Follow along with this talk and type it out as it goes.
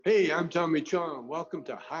Hey, I'm Tommy Chong. Welcome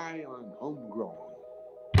to High on Homegrown.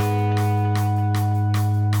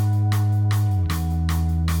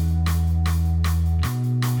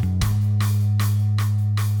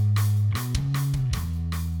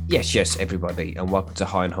 Yes, everybody, and welcome to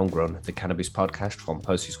High and Homegrown, the cannabis podcast from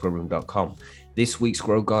postysgrowroom.com. This week's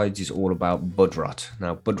grow guides is all about bud rot.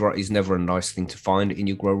 Now, bud rot is never a nice thing to find in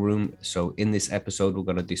your grow room, so in this episode, we're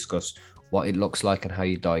going to discuss what it looks like and how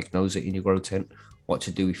you diagnose it in your grow tent, what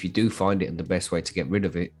to do if you do find it, and the best way to get rid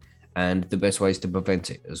of it, and the best ways to prevent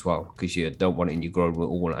it as well, because you don't want it in your grow room at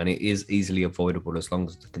all, and it is easily avoidable as long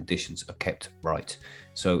as the conditions are kept right.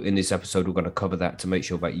 So in this episode, we're going to cover that to make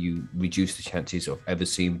sure that you reduce the chances of ever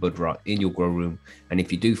seeing bud rot in your grow room. And if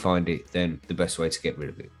you do find it, then the best way to get rid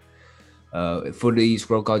of it. For these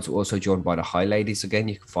grow guides, we're also joined by the High Ladies again.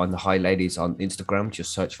 You can find the High Ladies on Instagram.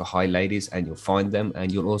 Just search for High Ladies and you'll find them.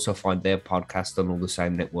 And you'll also find their podcast on all the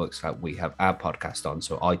same networks that we have our podcast on.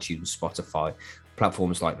 So iTunes, Spotify,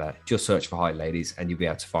 platforms like that. Just search for High Ladies and you'll be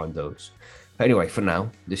able to find those. Anyway, for now,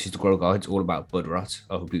 this is the Grow Guides, all about bud rot.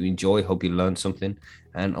 I hope you enjoy, hope you learn something,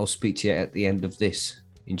 and I'll speak to you at the end of this.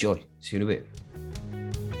 Enjoy. See you in a bit.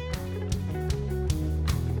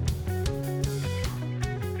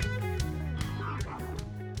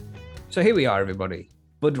 So here we are, everybody.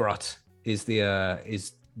 Bud rot is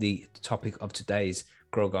the topic of today's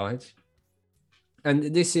Grow Guides.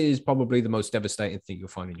 And this is probably the most devastating thing you'll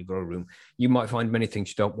find in your grow room. You might find many things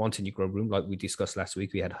you don't want in your grow room, like we discussed last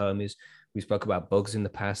week. We had Hermes. We spoke about bugs in the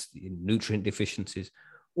past, nutrient deficiencies.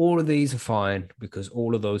 All of these are fine because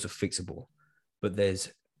all of those are fixable. But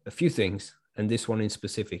there's a few things, and this one in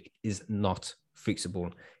specific is not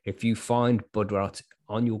fixable. If you find bud rot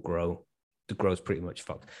on your grow, the grow's pretty much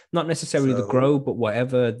fucked. Not necessarily the grow, but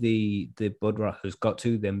whatever the bud rot has got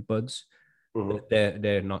to, them buds,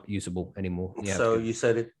 they're not usable anymore. So you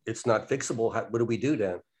said it's not fixable. What do we do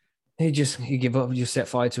then? You give up, you set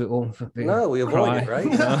fire to it all. No, we avoid it, right?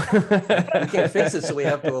 No. We can't fix it, so we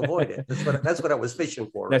have to avoid it. That's what I was fishing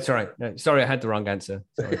for. That's right. No, sorry, I had the wrong answer.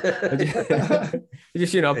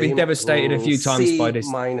 Just been devastated a few times by this.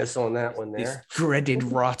 Minus on that one there. This dreaded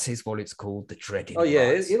rot is what it's called. The dreaded. Oh yeah,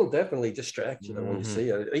 it'll definitely distract you when you see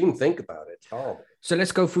it. Even think about it. It's horrible. So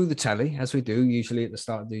let's go through the tally as we do usually at the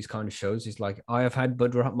start of these kind of shows. It's like I have had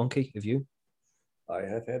bud rot, Monkey. Have you? I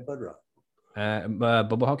have had bud rot.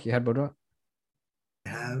 Bubba Hawk, you had bud rot? I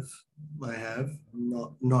have.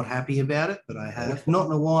 I'm not happy about it, but I have. Not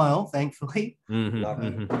in a while, thankfully.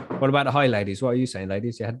 What about the High Ladies? What are you saying,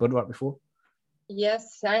 ladies? You had bud rot before?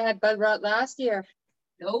 Yes, I had bud rot last year.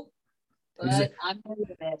 Nope. But I'm ready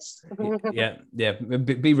for this. yeah.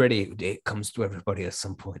 Be ready. It comes to everybody at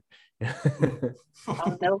some point.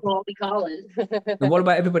 I'll know who I'll be calling. And what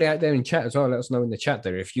about everybody out there in chat as well? Let us know in the chat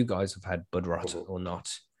there if you guys have had bud rot or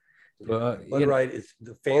not. But bud rot is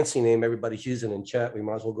the fancy name everybody's using in chat. We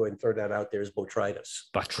might as well go ahead and throw that out there as botrytis.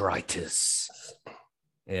 Botrytis.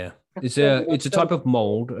 Yeah, it's a type of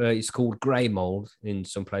mold. It's called grey mold in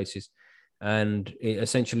some places, and it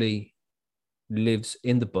essentially lives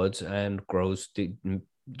in the buds and grows.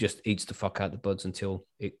 Just eats the fuck out the buds until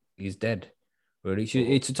it is dead. Really,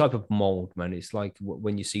 it's a type of mold, man. It's like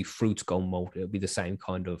when you see fruits go mold, it'll be the same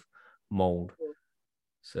kind of mold.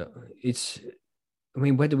 So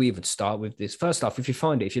where do we even start with this? First off, if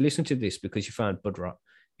you listen to this because you found bud rot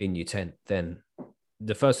in your tent, then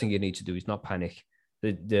the first thing you need to do is not panic.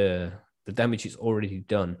 The damage is already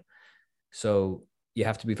done. So you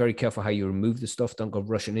have to be very careful how you remove the stuff. Don't go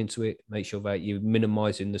rushing into it. Make sure that you're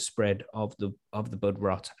minimizing the spread of the bud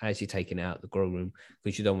rot as you're taking it out the grow room,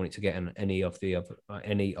 because you don't want it to get on any of the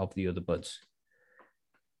other buds.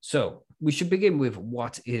 So we should begin with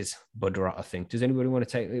what is bud rot, I think. Does anybody want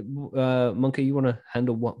to take it? Monkey, you want to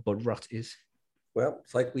handle what bud rot is? Well,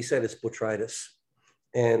 it's like we said, it's botrytis.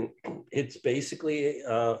 And it's basically,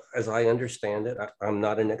 as I understand it, I'm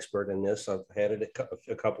not an expert in this. I've had it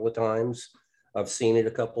a couple of times. I've seen it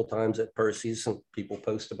a couple of times at Percy's. Some people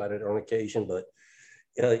post about it on occasion, but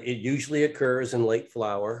it usually occurs in late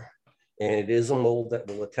flower. And it is a mold that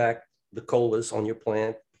will attack the colas on your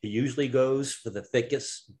plant. It usually goes for the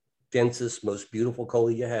thickest, densest, most beautiful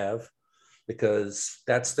cola you have, because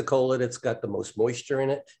that's the cola that's got the most moisture in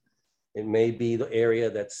it. It may be the area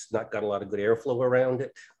that's not got a lot of good airflow around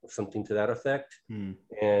it, or something to that effect.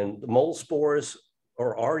 And the mold spores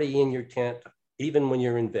are already in your tent, even when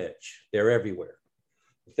you're in veg. They're everywhere.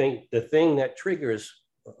 The thing that triggers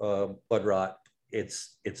bud rot,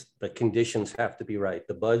 it's the conditions have to be right.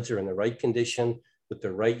 The buds are in the right condition with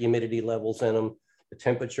the right humidity levels in them. The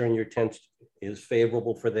temperature in your tent is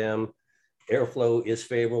favorable for them. Airflow is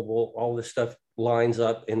favorable. All this stuff lines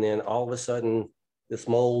up, and then all of a sudden, this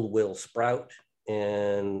mold will sprout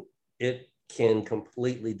and it can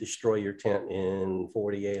completely destroy your tent in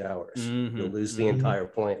 48 hours. You'll lose the entire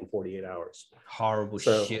plant in 48 hours. Horrible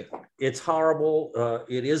So shit. it's horrible.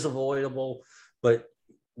 It is avoidable, but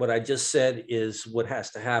what I just said is what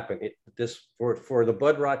has to happen. For the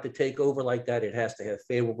bud rot to take over like that, it has to have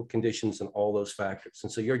favorable conditions and all those factors.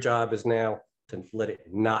 And so your job is now to let it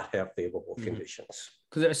not have favorable conditions.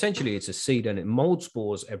 Because essentially it's a seed and it mold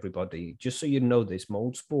spores, everybody. Just so you know this,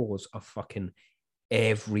 mold spores are fucking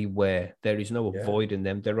everywhere. There is no avoiding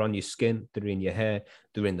them. They're on your skin, they're in your hair,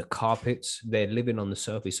 they're in the carpets, they're living on the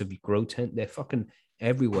surface of your grow tent. They're fucking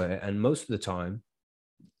everywhere. And most of the time,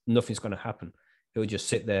 nothing's going to happen. It'll just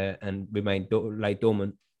sit there and remain lay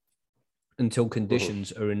dormant until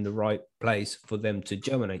conditions are in the right place for them to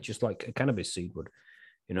germinate, just like a cannabis seed would.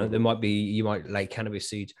 You know, you might lay cannabis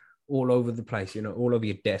seeds all over the place, you know, all over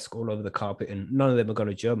your desk, all over the carpet, and none of them are going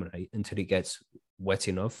to germinate until it gets wet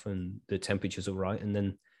enough and the temperatures are right, and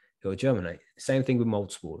then it'll germinate. Same thing with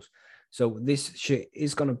mold spores. So this shit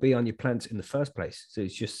is going to be on your plants in the first place. So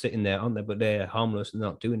it's just sitting there on there, but they're harmless and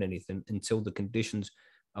not doing anything until the conditions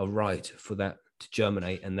are right for that to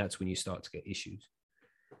germinate, and that's when you start to get issues.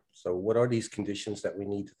 So what are these conditions that we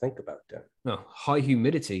need to think about then? No, high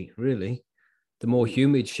humidity, really. The more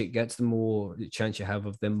humid shit gets, the more chance you have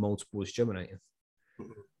of them mold spores germinating.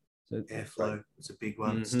 So, Airflow is a big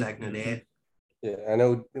one. Stagnant air. Yeah, I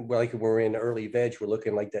know, like we're in early veg, we're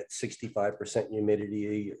looking like that 65%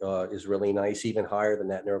 humidity is really nice, even higher than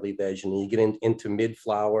that in early veg. And then you get into mid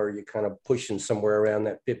flower, you're kind of pushing somewhere around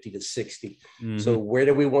that 50 to 60. So where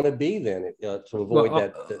do we want to be then to avoid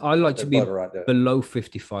that? I like to be below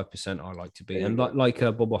 55%. I like to be, and like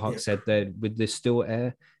Bubba Hawk said, there with the still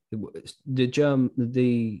air,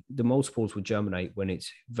 the mold spores will germinate when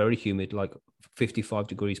it's very humid, like 55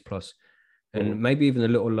 degrees plus. And maybe even a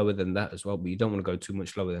little lower than that as well, but you don't want to go too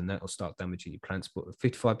much lower than that or start damaging your plants. But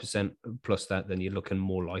 55% plus that, then you're looking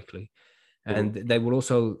more likely. And they will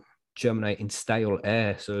also germinate in stale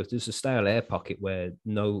air. So if there's a stale air pocket where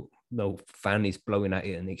no fan is blowing at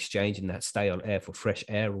it and exchanging that stale air for fresh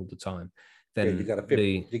air all the time, then you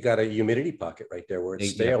got a humidity pocket right there where it's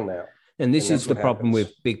stale now. And this is the problem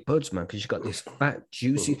with big buds, man, because you've got this fat,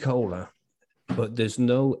 juicy cola, but there's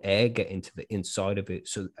no air getting to the inside of it.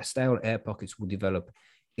 So stale air pockets will develop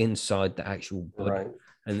inside the actual bud. Right.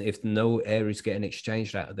 And if no air is getting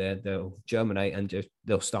exchanged out of there, they'll germinate and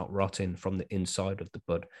they'll start rotting from the inside of the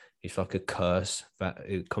bud. It's like a curse that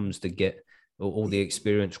it comes to get all the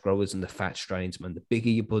experienced growers and the fat strains, man. The bigger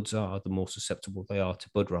your buds are, the more susceptible they are to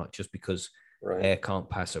bud rot, just because air can't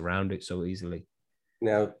pass around it so easily.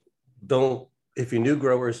 Now, if you're new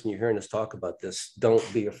growers and you're hearing us talk about this, don't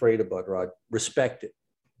be afraid of bud rot. Respect it,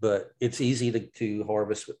 but it's easy to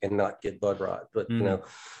harvest and not get bud rot. But you know,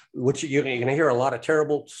 you're going to hear a lot of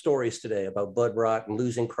terrible stories today about bud rot and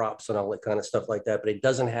losing crops and all that kind of stuff like that. But it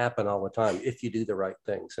doesn't happen all the time if you do the right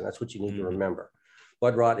things, and that's what you need to remember.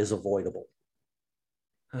 Bud rot is avoidable.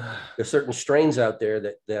 There's certain strains out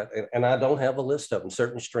there that, and I don't have a list of them.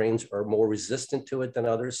 Certain strains are more resistant to it than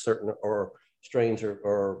others. Certain strains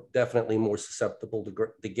are definitely more susceptible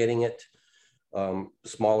to getting it.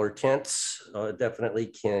 Smaller tents definitely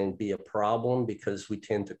can be a problem because we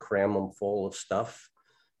tend to cram them full of stuff.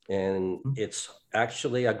 And it's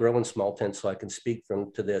actually, I grow in small tents, so I can speak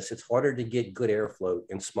to this. It's harder to get good airflow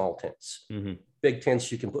in small tents. Big tents,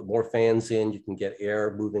 you can put more fans in, you can get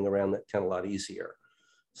air moving around that tent a lot easier.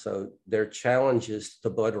 So their challenge is to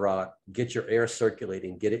bud rot, get your air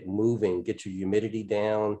circulating, get it moving, get your humidity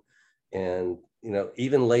down. And, you know,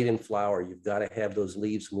 even late in flower, you've got to have those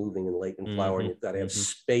leaves moving in late in flower, and you've got to have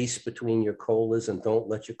space between your colas, and don't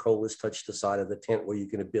let your colas touch the side of the tent where you're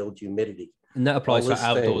going to build humidity. And that applies for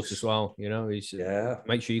outdoors as well. You know,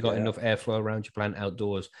 make sure you got enough airflow around your plant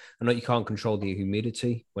outdoors. I know you can't control the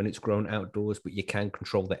humidity when it's grown outdoors, but you can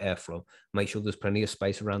control the airflow. Make sure there's plenty of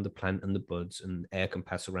space around the plant and the buds, and air can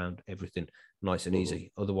pass around everything nice and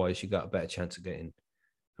easy. Otherwise, you got a better chance of getting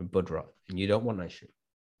a bud rot, and you don't want that shit.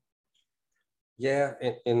 Yeah,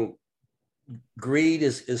 and greed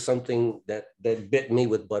is something that bit me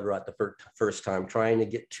with bud rot the first time, trying to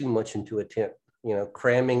get too much into a tent, you know,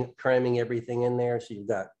 cramming everything in there. So you've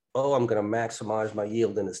got, I'm going to maximize my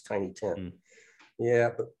yield in this tiny tent. Yeah,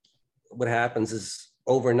 but what happens is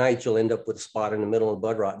overnight you'll end up with a spot in the middle of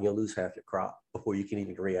bud rot and you'll lose half your crop before you can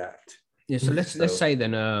even react. Yeah, so let's say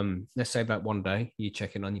then, let's say about one day you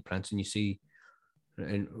check in on your plants and you see,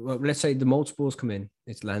 and let's say the mold spores come in,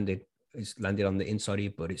 it's landed on the inside of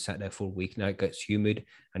your bud. It's sat there for a week. Now it gets humid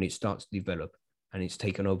and it starts to develop and it's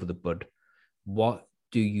taken over the bud. What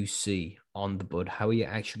do you see on the bud? How are you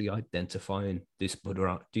actually identifying this bud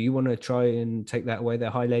rot? Do you want to try and take that away there?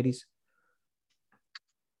 Hi, ladies.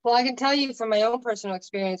 Well, I can tell you from my own personal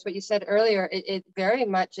experience, what you said earlier, it very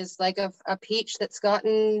much is like a peach that's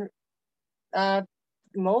gotten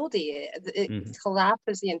moldy. It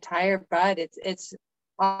collapses the entire bud.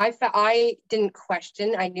 I didn't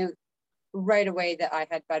question. I knew right away that I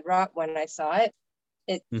had bud rot when I saw it.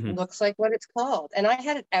 It looks like what it's called. And I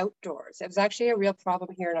had it outdoors. It was actually a real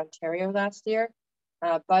problem here in Ontario last year.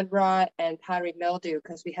 Bud rot and powdery mildew,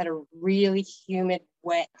 because we had a really humid,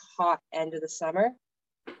 wet, hot end of the summer.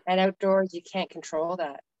 And outdoors, you can't control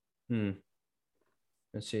that.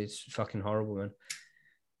 It's fucking horrible, man.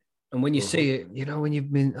 And when you see it, you know, when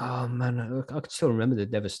you've been, oh man, I can still remember the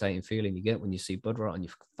devastating feeling you get when you see bud rot on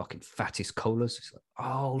your fucking fattest colas. It's like,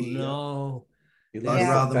 oh no. You look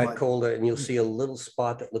at that cola and you'll see a little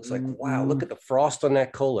spot that looks like, wow, look at the frost on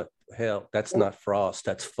that cola. Hell, that's not frost,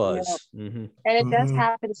 that's fuzz. And it does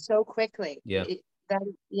happen so quickly. You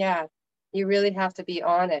really have to be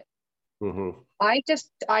on it.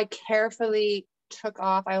 I carefully took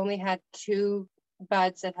off. I only had 2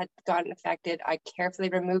 buds that had gotten affected. I carefully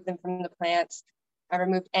removed them from the plants. I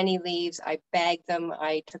removed any leaves. I bagged them.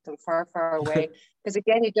 I took them far, far away. Because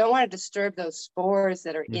again, you don't want to disturb those spores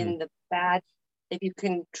that are in the bad. If you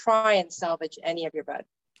can try and salvage any of your buds.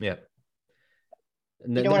 Yeah.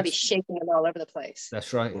 And you don't want to be shaking them all over the place.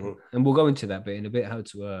 That's right. And we'll go into that bit in a bit, how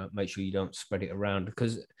to make sure you don't spread it around,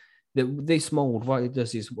 because this mold, what it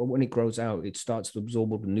does is when it grows out, it starts to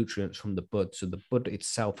absorb all the nutrients from the bud. So the bud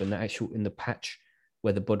itself and in the patch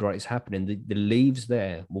where the bud rot is happening, the leaves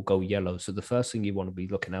there will go yellow. So the first thing you want to be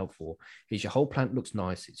looking out for is your whole plant looks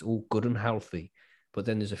nice. It's all good and healthy. But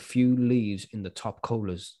then there's a few leaves in the top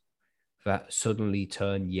colas that suddenly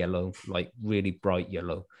turn yellow, like really bright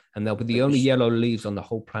yellow. And they'll be the only yellow leaves on the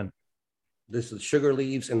whole plant. This is sugar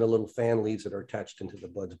leaves and the little fan leaves that are attached into the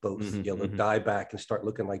buds, both yellow die back and start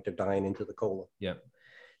looking like they're dying into the cola. Yeah.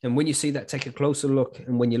 And when you see that, take a closer look.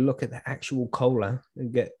 And when you look at the actual cola,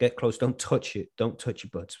 and get close, don't touch it. Don't touch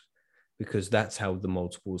your buds, because that's how the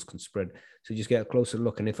mold spores can spread. So just get a closer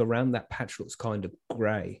look. And if around that patch looks kind of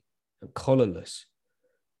gray and colorless,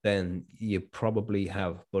 then you probably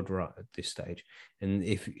have bud rot at this stage. And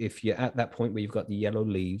if you're at that point where you've got the yellow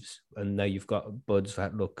leaves and now you've got buds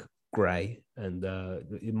that look gray, and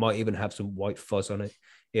it might even have some white fuzz on it,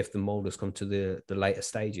 if the mold has come to the later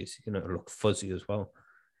stages, it'll look fuzzy as well.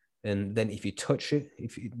 And then if you touch it,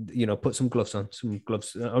 if you put some gloves on,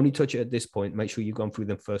 only touch it at this point. Make sure you've gone through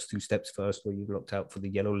the first 2 steps first, where you've looked out for the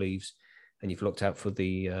yellow leaves and you've looked out for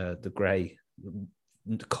the gray,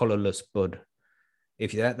 colorless bud.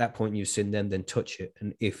 If you're at that point, you've seen them, then touch it.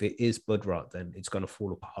 And if it is bud rot, then it's going to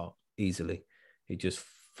fall apart easily. It just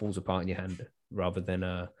falls apart in your hand, rather than,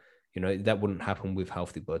 that wouldn't happen with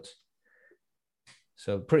healthy buds.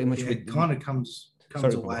 So pretty much it kind of comes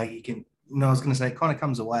away. I was going to say it kind of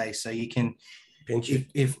comes away. So you can pinch it.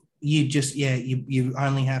 If you just, you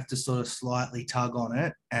only have to sort of slightly tug on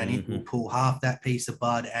it, and it will pull half that piece of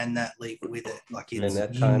bud and that leaf with it. Like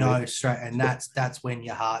it's, straight. And that's when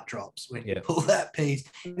your heart drops, when you pull that piece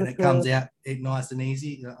and it comes out nice and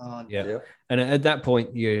easy. And at that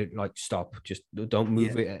point, you like stop, just don't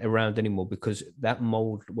move it around anymore, because that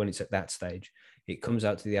mold, when it's at that stage, it comes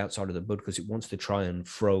out to the outside of the bud because it wants to try and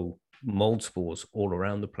throw mold spores all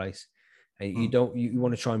around the place. And you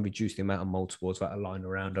want to try and reduce the amount of mold spores that are lying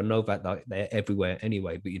around. I know that they're everywhere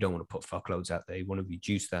anyway, but you don't want to put fuckloads out there. You want to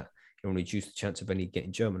reduce that. You want to reduce the chance of any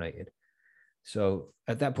getting germinated. So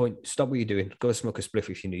at that point, stop what you're doing. Go smoke a spliff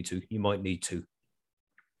if you need to. You might need to.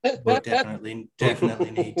 But definitely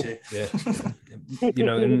need to. Yeah.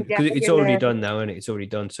 Because it's already done now, and it's already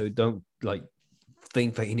done. So don't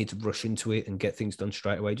think that you need to rush into it and get things done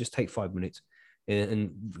straight away. Just take 5 minutes and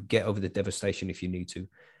get over the devastation if you need to.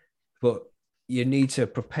 But you need to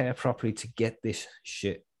prepare properly to get this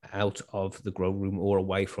shit out of the grow room or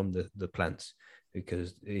away from the plants,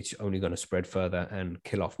 because it's only going to spread further and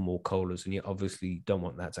kill off more colas, and you obviously don't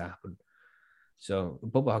want that to happen. So,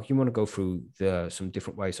 Bubba, you want to go through some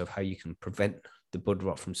different ways of how you can prevent the bud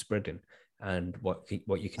rot from spreading, and what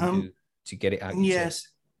you can do to get it out? Yes.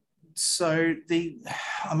 So the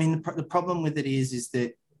problem with it is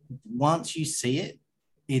that once you see it,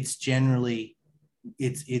 it's generally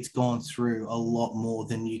it's gone through a lot more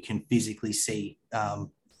than you can physically see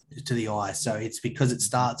to the eye. So it's because it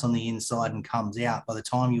starts on the inside and comes out. By the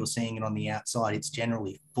time you're seeing it on the outside, it's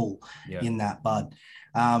generally full in that bud.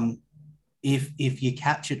 If you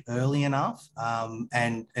catch it early enough,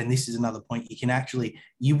 and this is another point,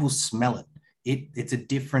 you will smell it. It's a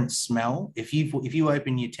different smell. If you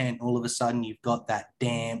open your tent, all of a sudden you've got that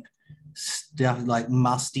damp stuff, like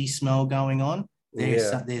musty smell going on.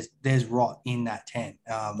 there's rot in that tent.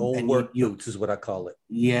 Old work boots is what I call it.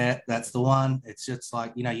 Yeah, that's the one. It's just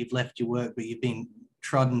like, you've left your work, but you've been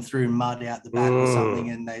trodden through mud out the back or something,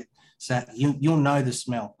 and you'll know the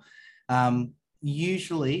smell.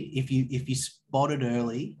 Usually, if you spot it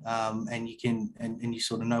early, and you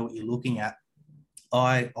sort of know what you're looking at.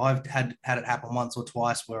 I've had it happen once or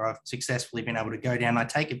twice where I've successfully been able to go down. I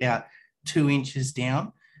take about 2 inches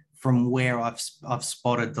down from where I've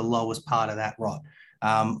spotted the lowest part of that rot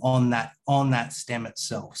on that stem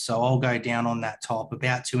itself. So I'll go down on that top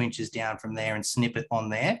about 2 inches down from there and snip it on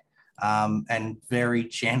there, and very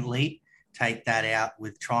gently take that out,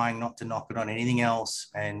 with trying not to knock it on anything else,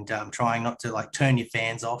 and trying not to like turn your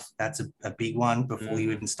fans off. That's a big one before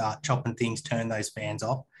you even start chopping things. Turn those fans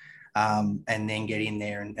off, and then get in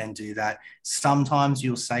there and do that. Sometimes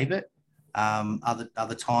you'll save it.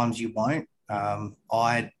 Other times you won't.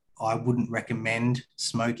 I wouldn't recommend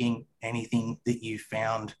smoking anything that you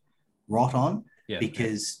found rot on,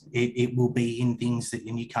 because it will be in things that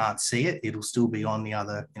you can't see it. It'll still be on the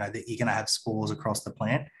other, that you're going to have spores across the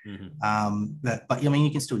plant. But I mean,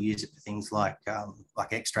 you can still use it for things like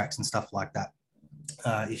extracts and stuff like that,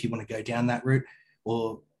 if you want to go down that route.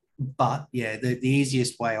 But the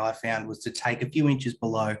easiest way I found was to take a few inches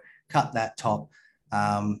below, cut that top.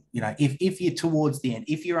 If you're towards the end,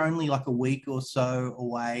 if you're only like a week or so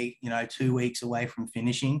away, 2 weeks away from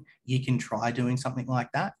finishing, you can try doing something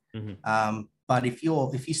like that. But if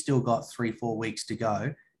you still got 3-4 weeks to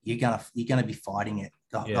go, you're gonna be fighting it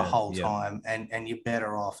the whole time, and you're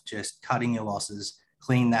better off just cutting your losses,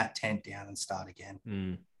 clean that tent down, and start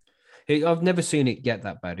again. I've never seen it get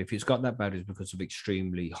that bad. If it's got that bad, it's because of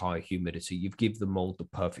extremely high humidity. You've given the mold the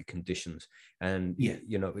perfect conditions, and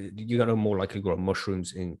you're going to more likely grow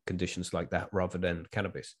mushrooms in conditions like that rather than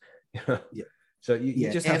cannabis. So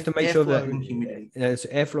you just have to make sure that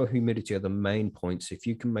airflow and humidity are the main points. If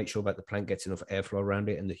you can make sure that the plant gets enough airflow around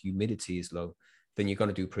it and the humidity is low, then you're going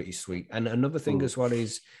to do pretty sweet. And another thing as well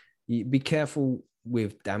is be careful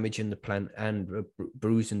with damaging the plant and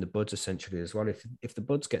bruising the buds essentially as well. If the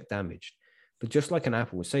buds get damaged, but just like an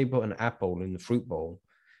apple, say you put an apple in the fruit bowl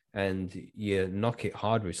and you knock it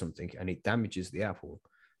hard with something and it damages the apple,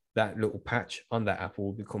 that little patch on that apple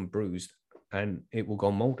will become bruised and it will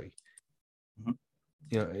go moldy.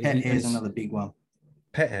 Pet hair is another big one.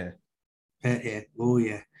 Pet hair. Oh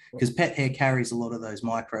yeah, because pet hair carries a lot of those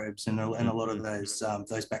microbes and a lot of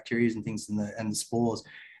those bacteria and things and the spores.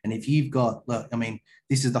 And if you've got, look, I mean,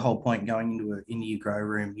 this is the whole point going into your grow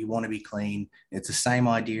room. You want to be clean. It's the same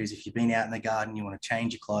idea as if you've been out in the garden, you want to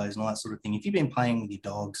change your clothes and all that sort of thing. If you've been playing with your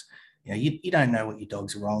dogs, you don't know what your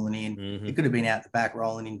dogs are rolling in. You could have been out the back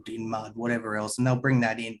rolling in mud, whatever else, and they'll bring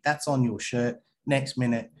that in. That's on your shirt. Next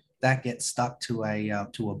minute, that gets stuck to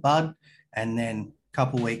a bud, and then a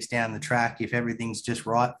couple of weeks down the track, if everything's just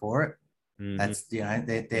right for it, that's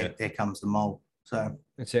there comes the mold. So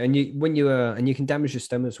that's it. And you can damage the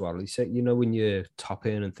stem as well. You say, when you're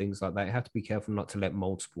topping and things like that, you have to be careful not to let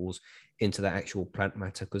mold spores into the actual plant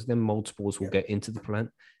matter, because then mold spores will get into the plant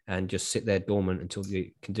and just sit there dormant until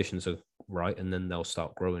the conditions are right, and then they'll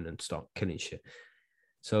start growing and start killing shit.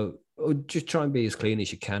 So just try and be as clean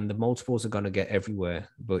as you can. The mold spores are going to get everywhere,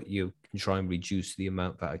 but you can try and reduce the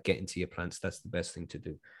amount that are getting to your plants. That's the best thing to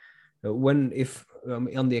do. On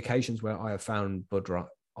the occasions where I have found bud rot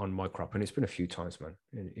on my crop, and it's been a few times, man.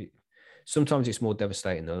 Sometimes it's more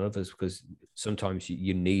devastating than others, because sometimes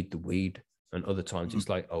you need the weed, and other times it's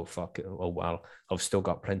like, oh fuck it, oh well, I've still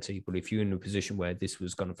got plenty. But if you're in a position where this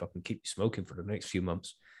was gonna fucking keep you smoking for the next few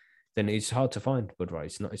months, then it's hard to find bud rot.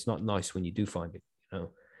 It's not nice when you do find it,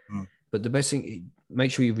 But the best thing,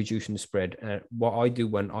 make sure you're reducing the spread. What I do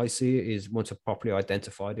when I see it is, once I've properly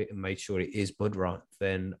identified it and made sure it is bud rot,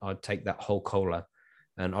 then I'd take that whole cola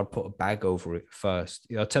and I'd put a bag over it first.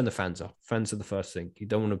 I'll turn the fans off. Fans are the first thing. You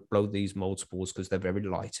don't want to blow these mold spores because they're very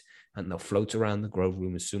light and they'll float around the grow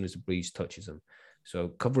room as soon as the breeze touches them. So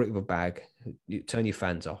cover it with a bag, you turn your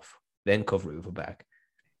fans off, then cover it with a bag.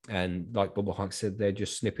 And like Bubba Hawk said there,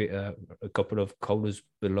 just snip it a couple of colas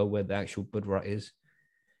below where the actual bud rot is.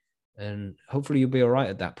 And hopefully you'll be all right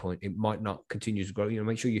at that point. It might not continue to grow.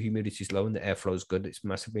 Make sure your humidity is low and the airflow is good. It's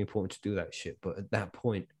massively important to do that shit. But at that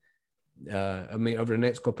point, over the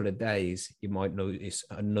next couple of days, you might notice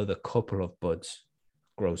another couple of buds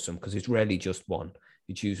grow some, because it's rarely just one.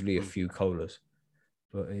 It's usually a few colas.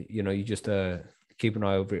 But, you just keep an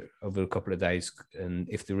eye over it over a couple of days. And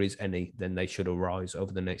if there is any, then they should arise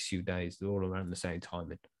over the next few days. They're all around the same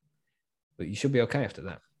timing. But you should be okay after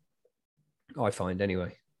that, I find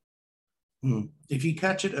anyway. If you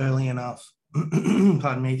catch it early enough,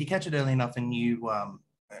 pardon me, if you catch it early enough and you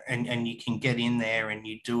and you can get in there and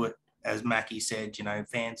you do it as Mackie said,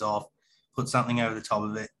 fans off, put something over the top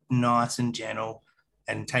of it, nice and gentle,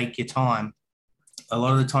 and take your time. A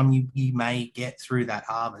lot of the time you may get through that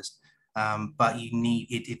harvest, but you need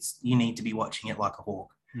to be watching it like a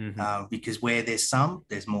hawk, because where there's some,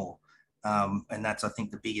 there's more. And that's, I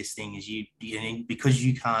think, the biggest thing is you because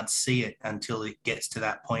you can't see it until it gets to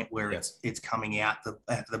that point where it's coming out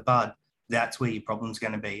the bud. That's where your problem's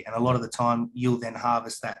going to be. And a lot of the time you'll then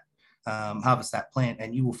harvest that plant,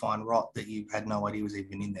 and you will find rot that you had no idea was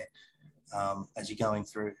even in there as you're going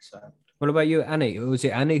through. So, what about you, Annie? Was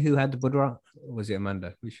it Annie who had the bud rot, or was it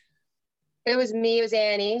Amanda? It was me. It was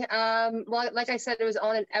Annie. Well, like I said, it was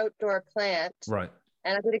on an outdoor plant, right?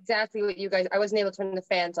 And I did exactly what you guys. I wasn't able to turn the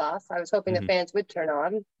fans off. I was hoping the fans would turn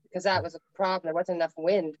on, because that was a problem. There wasn't enough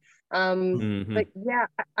wind. But yeah,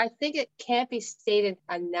 I think it can't be stated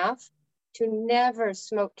enough to never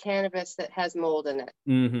smoke cannabis that has mold in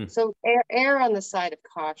it. So err on the side of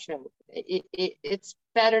caution. It's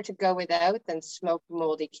better to go without than smoke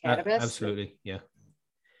moldy cannabis. Absolutely, yeah.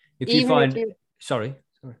 If you find, sorry.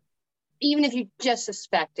 Even if you just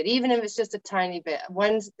suspect it, even if it's just a tiny bit,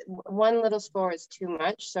 one little spore is too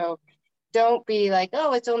much. So don't be like,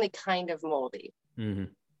 oh, it's only kind of moldy.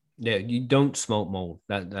 Yeah, you don't smoke mold.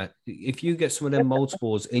 That if you get some of them mold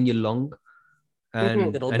spores in your lung,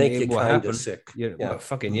 and it'll make you kind of sick. Well,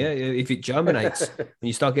 fucking yeah. If it germinates and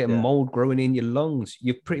you start getting mold growing in your lungs,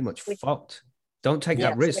 you're pretty much fucked. Don't take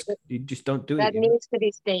that risk. You just don't do it. That needs to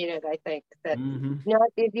be stated, I think. That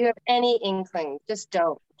if you have any inkling, just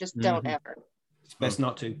don't. Just don't ever. It's best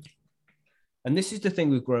not to. And this is the thing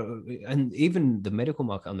with grow, and even the medical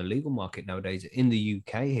market, on the legal market nowadays, in the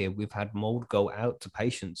UK here, we've had mold go out to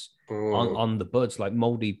patients on the buds, like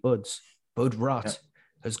moldy buds. Bud rot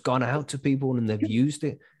has gone out to people and they've used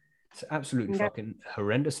it. It's absolutely fucking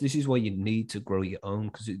horrendous. This is why you need to grow your own,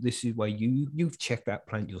 because this is where you've checked that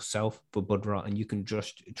plant yourself for bud rot, and you can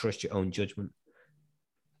just trust your own judgment.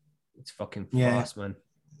 It's fucking fast, man.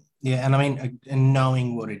 Yeah, and I mean, and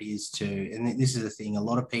knowing what it is too, and this is the thing. A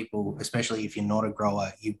lot of people, especially if you're not a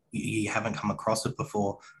grower, you haven't come across it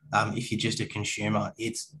before. If you're just a consumer,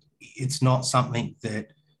 it's not something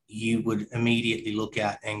that you would immediately look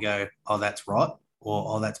at and go, "Oh, that's rot," or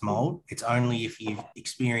 "Oh, that's mold." It's only if you've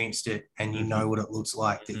experienced it and you know what it looks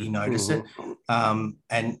like that you notice it. And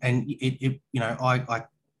it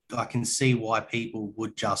I can see why people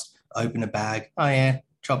would just open a bag. Oh yeah,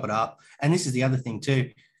 chop it up. And this is the other thing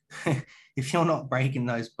too. If you're not breaking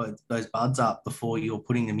those buds up before you're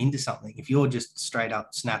putting them into something, if you're just straight up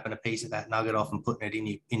snapping a piece of that nugget off and putting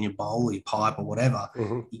it in your bowl or your pipe or whatever,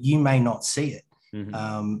 you may not see it.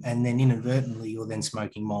 And then inadvertently you're then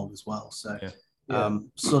smoking mold as well. So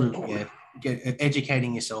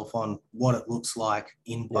educating yourself on what it looks like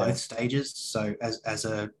in both stages. So as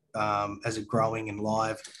a growing and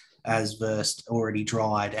live, as versed, already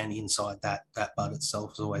dried, and inside that bud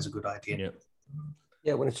itself is always a good idea.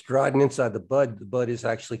 Yeah, when it's dried and inside the bud is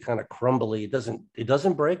actually kind of crumbly. It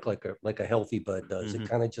doesn't break like a healthy bud does. It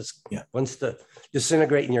kind of just wants to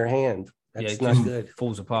disintegrate in your hand. That's not good.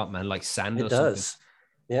 Falls apart, man, like sand. It does.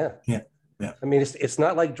 Yeah. I mean, it's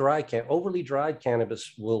not like overly dried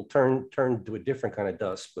cannabis will turn to a different kind of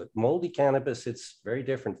dust, but moldy cannabis, it's very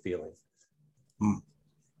different feeling.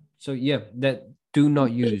 So do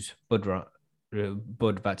not use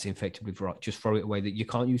bud that's infected with rot. Just throw it away. That you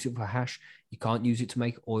can't use it for hash. You can't use it to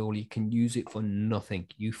make oil. You can use it for nothing.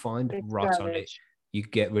 You find rot on it, you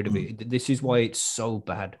get rid of it. This is why it's so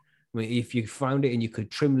bad. I mean, if you found it and you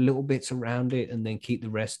could trim little bits around it and then keep the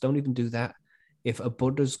rest, don't even do that. If a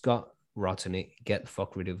bud has got rot in it, get the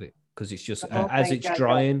fuck rid of it, because it's just as it's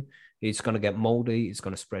drying, it's going to get moldy. It's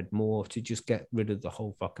going to spread more. To just get rid of the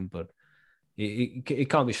whole fucking bud. It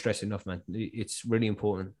can't be stressed enough, man. It's really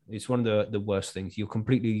important. It's one of the worst things. You'll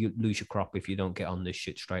completely lose your crop if you don't get on this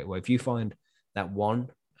shit straight away. If you find that one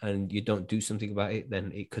and you don't do something about it,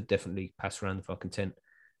 then it could definitely pass around the fucking tent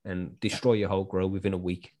and destroy your whole grow within a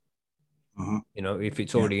week. You know, if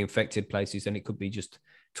it's already infected places, then it could be just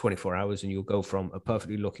 24 hours and you'll go from a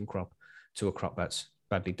perfectly looking crop to a crop that's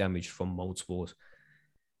badly damaged from mold spores.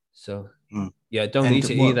 So don't eat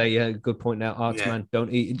it either. Yeah, good point now, Arts, man.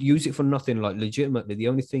 Don't use it for nothing. Like, legitimately, the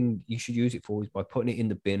only thing you should use it for is by putting it in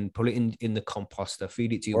the bin, put it in the composter,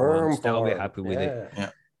 feed it to your worms. They'll be happy with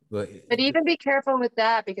it. But even be careful with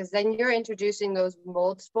that, because then you're introducing those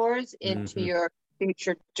mold spores into your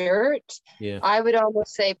future dirt. I would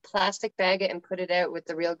almost say plastic bag it and put it out with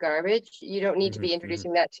the real garbage. You don't need to be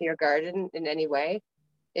introducing that to your garden in any way,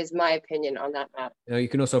 is my opinion on that matter. You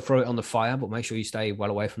can also throw it on the fire, but make sure you stay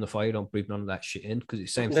well away from the fire. Don't breathe none of that shit in, because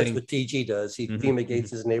it's the same thing. That's what TG does. He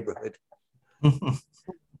fumigates his neighborhood.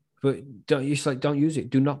 But don't use it.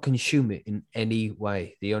 Do not consume it in any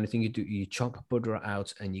way. The only thing you do, you chop bud rot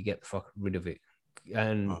out and you get the fuck rid of it.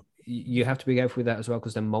 And you have to be careful with that as well,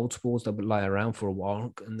 because then mold spores, they'll lie around for a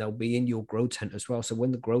while and they'll be in your grow tent as well. So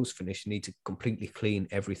when the grow's finished, you need to completely clean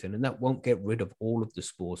everything, and that won't get rid of all of the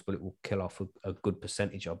spores, but it will kill off a good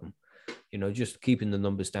percentage of them. You know, just keeping the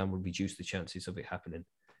numbers down will reduce the chances of it happening.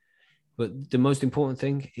 But the most important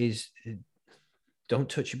thing is don't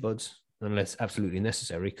touch your buds unless absolutely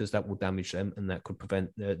necessary, because that will damage them and that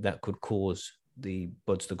could cause the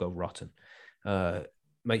buds to go rotten.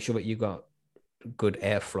 Make sure that you got good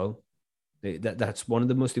airflow. That's one of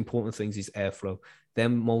the most important things, is airflow.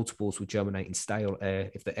 Them mold spores will germinate in stale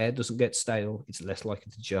air. If the air doesn't get stale, it's less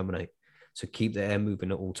likely to germinate. So keep the air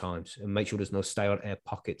moving at all times, and make sure there's no stale air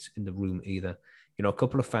pockets in the room either. You know, a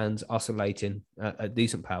couple of fans oscillating at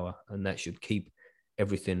decent power, and that should keep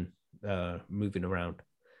everything moving around.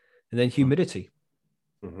 And then humidity.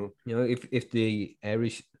 You know, if the air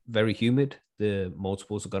is very humid, the mold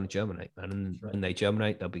spores are going to germinate, and when they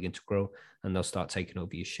germinate, they'll begin to grow and they'll start taking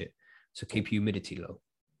over your shit. So keep humidity low.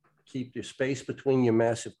 Keep your space between your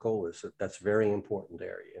massive colas. That's very important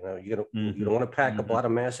there. You know, you don't want to pack a lot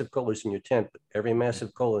of massive colas in your tent, but every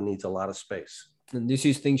massive cola needs a lot of space. And this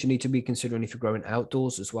is things you need to be considering if you're growing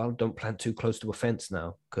outdoors as well. Don't plant too close to a fence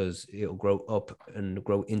now, because it'll grow up and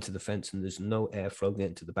grow into the fence, and there's no airflow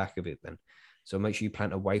getting to the back of it then. So make sure you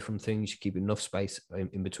plant away from things. You keep enough space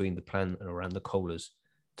in between the plant and around the colas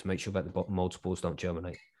to make sure that the mold spores don't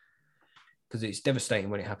germinate, because it's devastating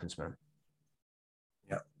when it happens, man.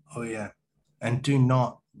 Yeah. Oh yeah. And do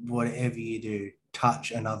not, whatever you do,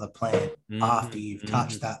 touch another plant after you've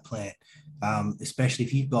touched that plant. Especially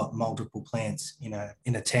if you've got multiple plants, you know,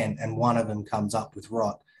 in a tent, and one of them comes up with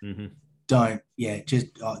rot. Just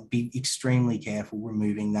be extremely careful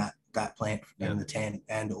removing that plant in the tent,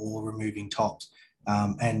 and or removing tops.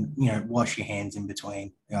 And, you know, wash your hands in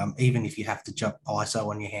between. Even if you have to jump ISO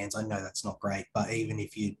on your hands, I know that's not great, but even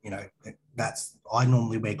if you know, I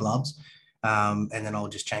normally wear gloves. And then I'll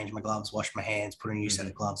just change my gloves, wash my hands, put a new set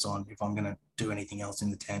of gloves on if I'm going to do anything else in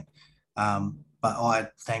the tent. But I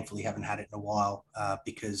thankfully haven't had it in a while,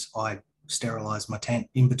 because I sterilize my tent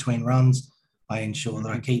in between runs. I ensure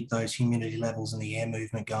that I keep those humidity levels and the air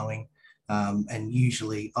movement going. And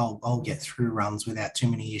usually I'll get through runs without too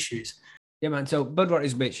many issues. Yeah, man. So bud rot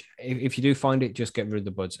is a bitch. If you do find it, just get rid of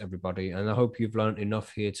the buds, everybody. And I hope you've learned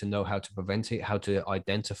enough here to know how to prevent it, how to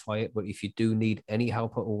identify it. But if you do need any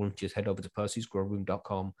help at all, just head over to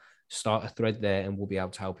percysgrowroom.com, start a thread there, and we'll be able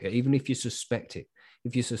to help you. Even if you suspect it.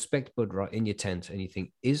 If you suspect bud rot in your tent and you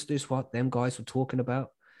think, is this what them guys were talking about?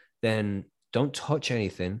 Then don't touch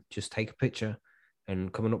anything. Just take a picture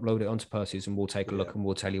and come and upload it onto Percy's, and we'll take a look and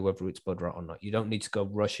we'll tell you whether it's bud rot or not. You don't need to go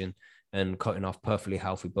rushing and cutting off perfectly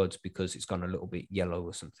healthy buds because it's gone a little bit yellow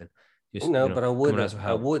or something. Just, but I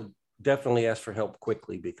would definitely ask for help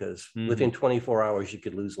quickly, because within 24 hours you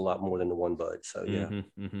could lose a lot more than the one bud. So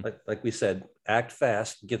like we said, act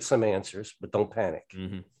fast, get some answers, but don't panic.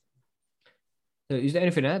 Is there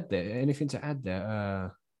anything to add there? Anything to add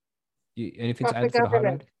there? Anything to add for the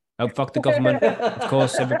highlight? Oh, fuck the government, of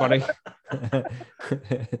course, everybody.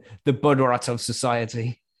 The bud rot of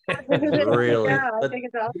society. Really? Yeah, I think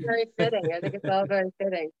it's all very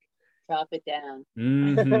fitting. Drop it down.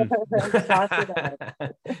 Toss it out.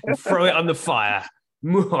 Throw it on the fire.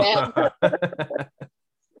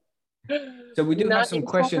 So we do have some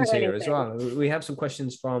questions here as well. We have some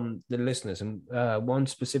questions from the listeners, and one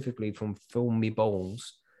specifically from Filmy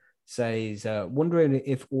Bowls says, wondering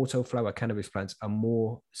if autoflower cannabis plants are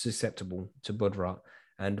more susceptible to bud rot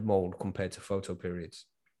and mold compared to photoperiod.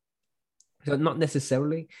 So not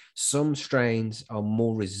necessarily. Some strains are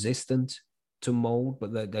more resistant to mold,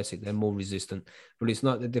 but that's it. They're more resistant. But it's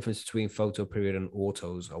not the difference between photoperiod and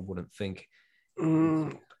autos, I wouldn't think.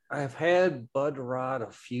 I've had bud rot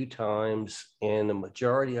a few times, and the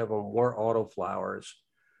majority of them were autoflowers.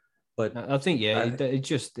 But I think, that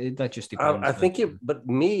just depends. I think but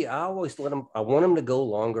me, I always let them, I want them to go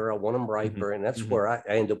longer. I want them riper. And that's where I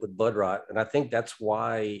end up with bud rot. And I think that's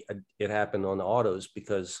why it happened on the autos,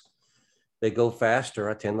 because they go faster.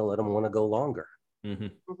 I tend to let them want to go longer. Yeah,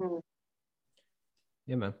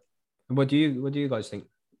 man. What do you guys think?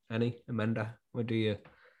 Annie, Amanda, what do you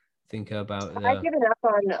think about? I've given up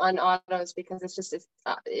on autos because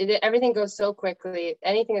everything goes so quickly.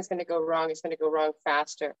 Anything that's going to go wrong is going to go wrong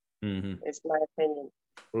faster. It's my opinion.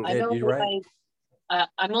 I'm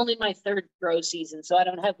only my third grow season, so I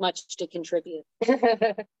don't have much to contribute.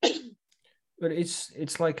 But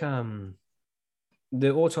it's like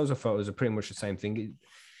the autos or photos are pretty much the same thing.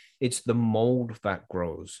 it's the mold that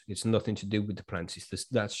grows. It's nothing to do with the plants. It's this,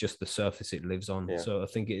 that's just the surface it lives on. Yeah. So I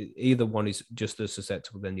think either one is just as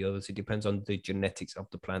susceptible than the others. It depends on the genetics of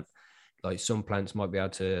the plant. Like some plants might be able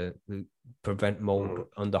to prevent mold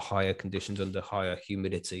under higher conditions, under higher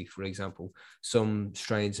humidity, for example. Some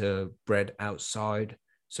strains are bred outside,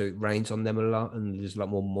 so it rains on them a lot and there's a lot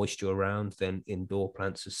more moisture around than indoor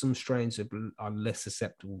plants. So some strains are less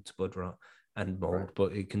susceptible to bud rot and mold,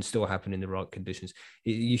 but it can still happen in the right conditions.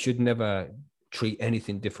 You should never treat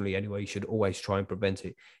anything differently anyway. You should always try and prevent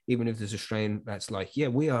it. Even if there's a strain that's like, yeah,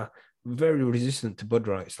 we are very resistant to bud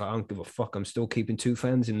rot. It's like, I don't give a fuck. I'm still keeping 2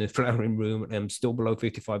 fans in the flowering room and I'm still below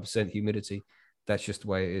 55% humidity. That's just the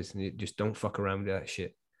way it is. And you just don't fuck around with that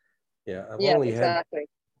shit. Yeah, Exactly.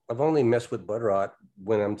 I've only messed with bud rot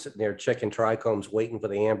when I'm sitting there checking trichomes, waiting for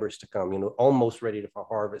the ambers to come, almost ready for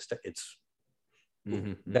harvest. It's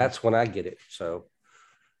that's when I get it. So,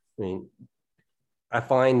 I mean, I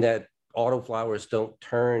find that autoflowers don't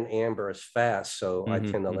turn amber as fast, so I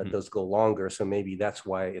tend to let those go longer. So maybe that's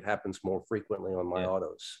why it happens more frequently on my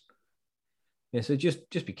autos. Yeah, so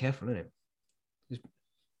just be careful, innit?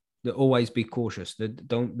 Always be cautious.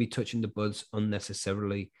 Don't be touching the buds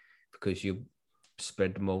unnecessarily because you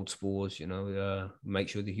spread the mold spores. Make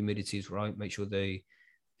sure the humidity is right. Make sure the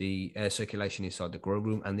air circulation inside the grow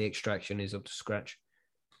room and the extraction is up to scratch,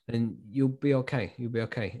 and you'll be okay. You'll be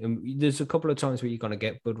okay. And there's a couple of times where you're gonna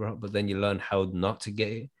get bud rot, but then you learn how not to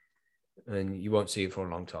get it, and you won't see it for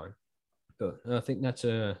a long time. But I think that's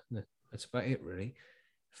about it really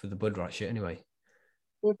for the bud rot shit. Anyway,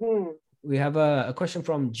 we have a question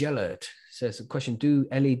from Gellert. Says a question: do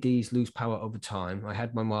LEDs lose power over time? I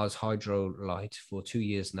had my Mars Hydro light for 2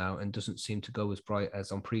 years now and doesn't seem to go as bright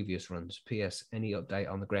as on previous runs. PS, any update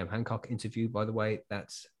on the Graham Hancock interview? By the way,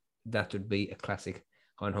 that would be a classic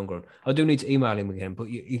Hein Homegrown. I do need to email him again, but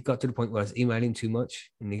you got to the point where I was emailing too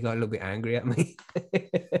much and he got a little bit angry at me.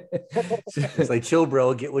 It's like, chill,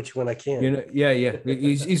 bro, get what you when I can. Yeah.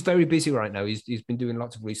 He's very busy right now. He's been doing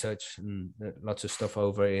lots of research and lots of stuff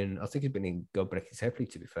over in, I think he's been in Göbekli Tepe,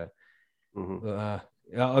 to be fair. But,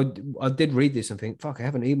 I did read this and think, fuck, I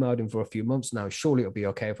haven't emailed him for a few months now. Surely it'll be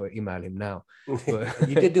okay if I email him now. But,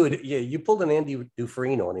 you did do it. Yeah, you pulled an Andy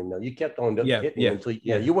Dufresne on him, though. You kept on hitting him until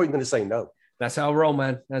you weren't going to say no. That's how I roll,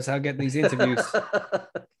 man. That's how I get these interviews.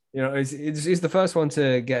 It's the first one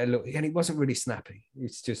to get a look, and he wasn't really snappy.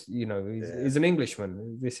 It's just, he's an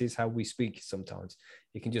Englishman. This is how we speak sometimes.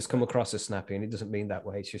 You can just come across as snappy, and it doesn't mean that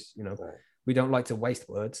way. It's just, we don't like to waste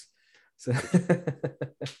words. So,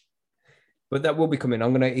 but that will be coming.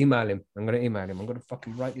 I'm going to email him. I'm going to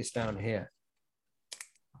fucking write this down here.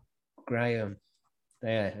 Graham.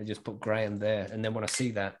 There. I just put Graham there. And then when I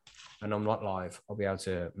see that and I'm not live, I'll be able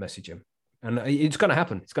to message him. And it's going to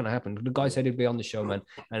happen. It's going to happen. The guy said he'd be on the show, man.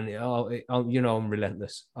 And, I'm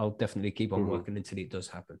relentless. I'll definitely keep on working until it does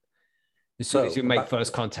happen. As soon as you make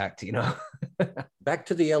first contact, Back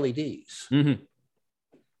to the LEDs.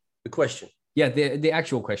 The question. Yeah, the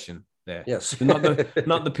actual question there. Yes. Not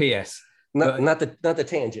the PS. Not the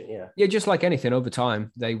tangent, yeah. Yeah, just like anything, over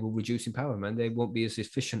time, they will reduce in power, man. They won't be as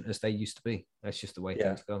efficient as they used to be. That's just the way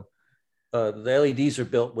things go. The LEDs are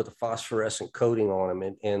built with a phosphorescent coating on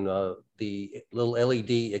them, and the little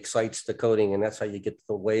LED excites the coating, and that's how you get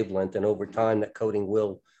the wavelength. And over time, that coating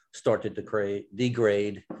will start to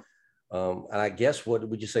degrade. And I guess, what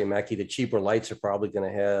would you say, Mackie? The cheaper lights are probably going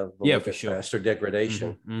to have for sure, faster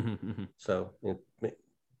degradation. So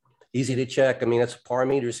easy to check. I mean, that's par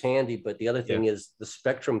meter's handy, but the other thing is the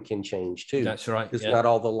spectrum can change too. That's right. Because not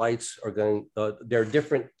all the lights are going. There are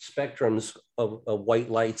different spectrums of white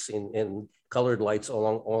lights and colored lights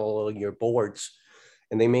along all of your boards,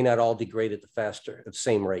 and they may not all degrade at the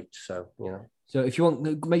same rate. So So if you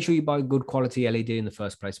want, make sure you buy good quality LED in the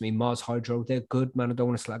first place. I mean, Mars Hydro, they're good, man. I don't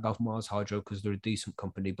want to slag off Mars Hydro because they're a decent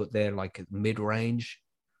company, but they're like mid-range.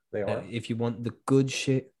 They are. If you want the good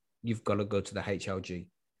shit, you've got to go to the HLG.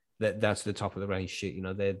 That's the top of the range shit.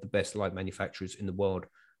 They're the best light manufacturers in the world.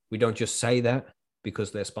 We don't just say that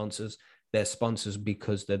because they're sponsors. They're sponsors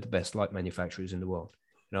because they're the best light manufacturers in the world.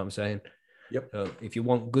 You know what I'm saying? Yep. If you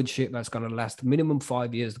want good shit that's going to last minimum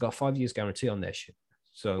 5 years, they've got 5 years guarantee on their shit.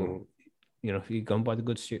 So, if you go and buy the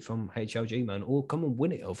good shit from HLG, man, or come and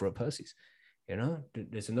win it over at Percy's.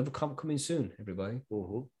 There's another comp coming soon, everybody.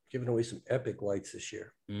 Giving away some epic lights this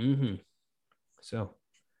year. So,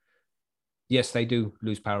 yes, they do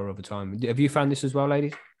lose power over time. Have you found this as well,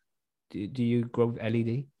 ladies? Do you grow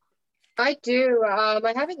LED? I do.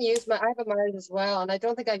 I haven't used I have a Mars as well, and I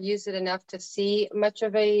don't think I've used it enough to see much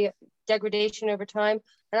of a degradation over time.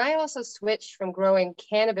 And I also switched from growing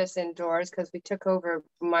cannabis indoors because we took over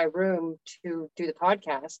my room to do the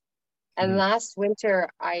podcast. And Mhm. last winter,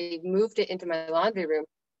 I moved it into my laundry room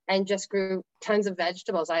and just grew tons of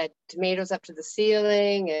vegetables. I had tomatoes up to the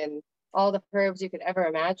ceiling and all the herbs you could ever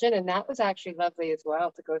imagine. And that was actually lovely as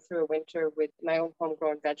well, to go through a winter with my own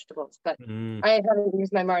homegrown vegetables. But Mm, I haven't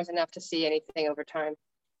used my Mars enough to see anything over time.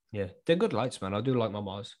 yeah, they're good lights, man. I do like my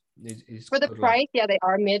Mars. It's For the good light. price, yeah, they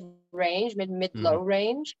are mid-range, mid-low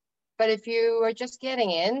range. But if you are just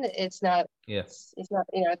getting in, it's not, Yeah. it's not,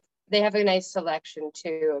 they have a nice selection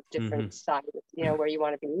too of different Mhm. sizes, where you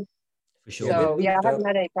want to be. For sure. Yeah, they've So yeah, I moved haven't up.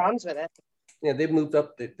 had any problems with it. Yeah, they've moved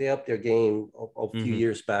up. They upped their game a few Mhm.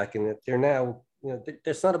 years back, and they're now,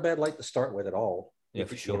 that's not a bad light to start with at all. Yeah, If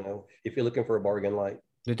for you sure. know, if you're looking for a bargain light.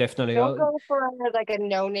 They definitely Don't are. go for like a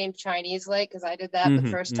no-name Chinese light, because I did that the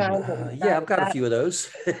first time. and Yeah, I've got a that- few of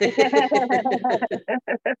those.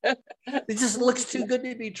 It just looks too good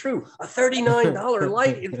to be true. A $39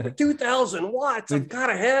 light, it's for 2,000 watts. I've got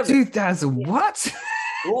to have it. 2000 what?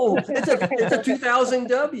 Oh, it's a 2000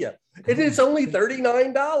 W. It is only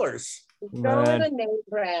 $39. Go with Man. a name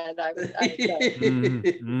brand. I would say.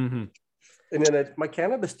 Mhm. And then my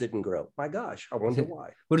cannabis didn't grow. My gosh, I wonder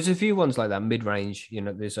why. Well, there's a few ones like that mid-range.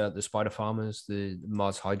 There's the Spider Farmers, the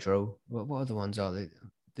Mars Hydro. What other ones are there?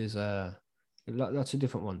 There's lots of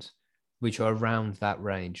different ones which are around that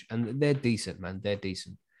range, and they're decent, man. They're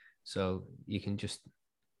decent. So you can just,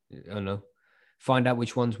 I don't know, find out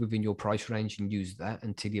which ones within your price range and use that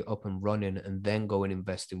until you're up and running, and then go and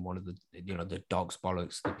invest in one of the, the dog's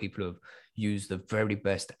bollocks. The people who have used the very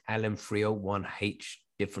best LM301H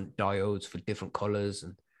different diodes for different colors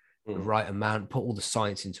and the right amount, put all the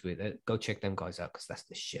science into it. Go check them guys out, because that's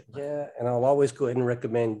the shit, man. Yeah, and I'll always go ahead and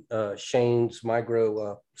recommend Shane's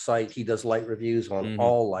Migro site. He does light reviews on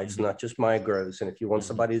all lights, not just Migros. And if you want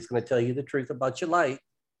somebody who's going to tell you the truth about your light,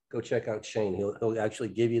 go check out Shane. He'll actually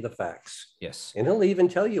give you the facts. Yes. And he'll even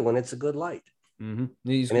tell you when it's a good light. And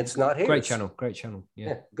it's not his. Great channel.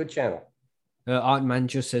 Yeah, good channel. Artman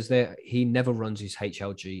just says that he never runs his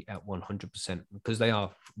HLG at 100% because they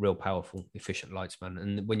are real powerful, efficient lights, man.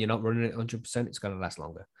 And when you're not running it 100%, it's going to last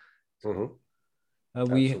longer.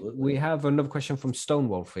 We have another question from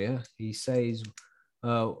Stonewolf here. He says,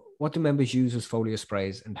 what do members use as foliar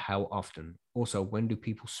sprays and how often? Also, when do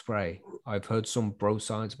people spray? I've heard some bro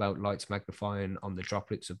science about lights magnifying on the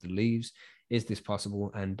droplets of the leaves. Is this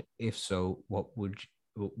possible? And if so, what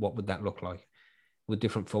would that look like? With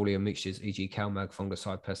different foliar mixtures, e.g. CalMag,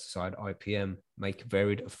 fungicide, pesticide, IPM, make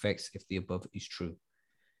varied effects if the above is true.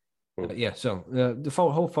 So the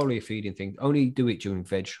whole foliar feeding thing, only do it during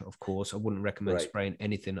veg, of course. I wouldn't recommend spraying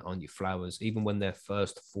anything on your flowers, even when they're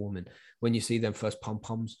first forming. When you see them first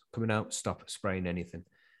pom-poms coming out, stop spraying anything.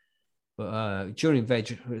 But during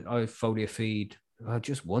veg, I foliar feed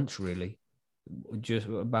just once, really. Just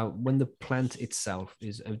about when the plant itself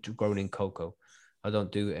is grown in cocoa. I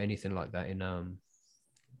don't do anything like that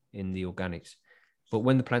in the organics. But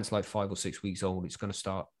when the plant's like 5 or 6 weeks old, it's going to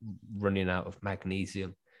start running out of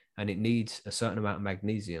magnesium, and it needs a certain amount of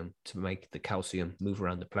magnesium to make the calcium move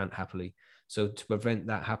around the plant happily. So to prevent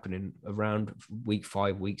that happening, around week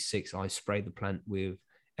 5, week 6, I spray the plant with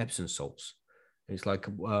Epsom salts. It's like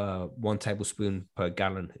 1 tablespoon per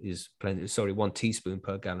gallon is plenty. Sorry, 1 teaspoon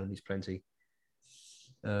per gallon is plenty.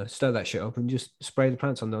 Stir that shit up and just spray the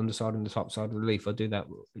plants on the underside and the top side of the leaf. I do that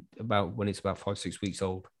about when it's about 5, 6 weeks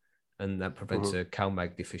old, and that prevents a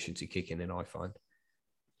CalMag deficiency kicking in, I find.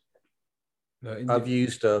 I've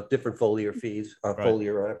used different foliar feeds,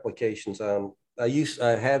 foliar applications. I'm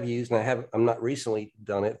not recently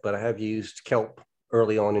done it, but I have used kelp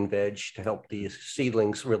early on in veg to help the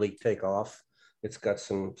seedlings really take off. It's got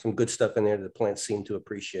some good stuff in there that the plants seem to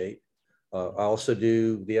appreciate. I also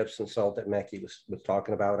do the Epsom salt that Mackie was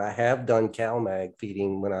talking about. I have done CalMag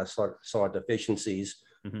feeding when I saw deficiencies.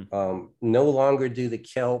 No longer do the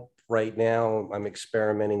kelp right now. I'm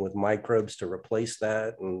experimenting with microbes to replace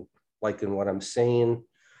that and liking what I'm seeing.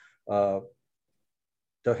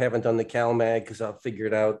 Haven't done the CalMag because I've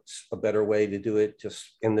figured out a better way to do it just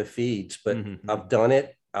in the feeds, but I've done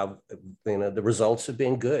it. The results have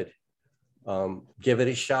been good. Give it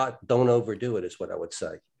a shot. Don't overdo it is what I would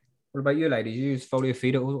say. What about you, lady? Do you use foliar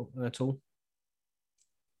feed at all?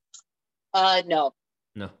 No.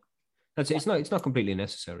 No. That's it. It's not completely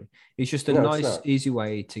necessary. It's just a nice, easy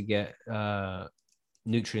way to get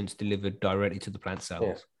nutrients delivered directly to the plant cells.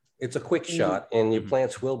 Yeah. It's a quick shot, and your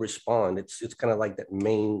plants will respond. It's kind of like that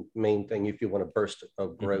main thing if you want a burst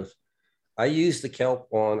of growth. I used the kelp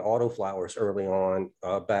on autoflowers early on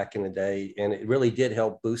back in the day, and it really did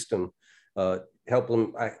help boost them. Help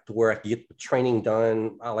them to where I could get the training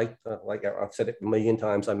done. I like I've said it a million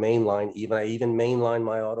times. I even mainline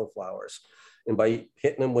my autoflowers, And by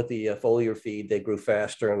hitting them with the foliar feed, they grew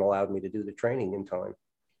faster and allowed me to do the training in time.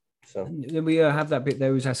 So then we have that bit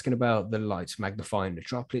there who's asking about the lights magnifying the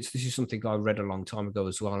droplets. This is something I read a long time ago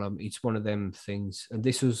as well. It's one of them things, and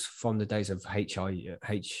this was from the days of HID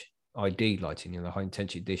lighting, the high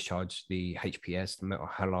intensity discharge, the HPS, the metal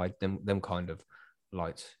halide, them kind of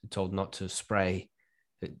lights. You're told not to spray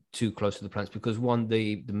it too close to the plants because one,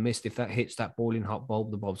 the mist, if that hits that boiling hot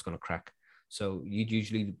bulb, the bulb's going to crack. So you'd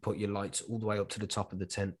usually put your lights all the way up to the top of the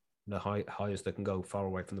tent, the highest they can go, far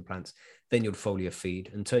away from the plants. Then you'd foliar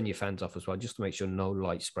feed and turn your fans off as well, just to make sure no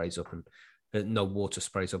light sprays up and no water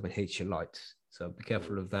sprays up and hits your lights. So be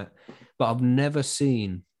careful of that. But I've never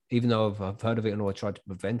seen, even though I've heard of it and I tried to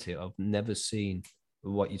prevent it, I've never seen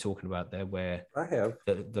what you're talking about there, where I have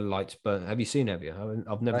the lights burn. Have you seen it? Have you?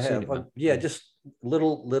 I've never seen it. Yeah, just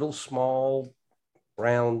little small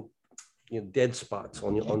brown, dead spots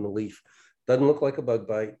on the leaf. Doesn't look like a bug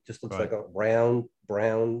bite. Just looks like a round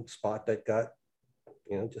brown spot that got,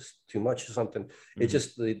 just too much or something. Mm-hmm. It's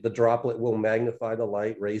just the droplet will magnify the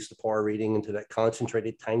light, raise the PAR reading into that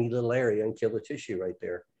concentrated tiny little area and kill the tissue right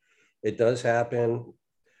there. It does happen.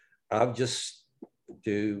 I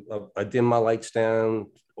dim my lights down,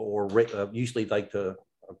 or usually like to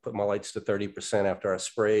put my lights to 30% after I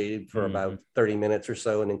sprayed for about 30 minutes or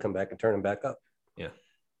so, and then come back and turn them back up. Yeah.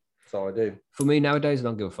 That's all I do. For me nowadays, I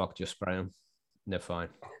don't give a fuck. Just spray them. They're fine.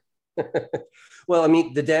 Well, I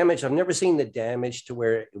mean, the damage, I've never seen the damage to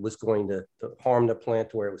where it was going to harm the plant,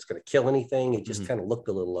 to where it was going to kill anything. It just kind of looked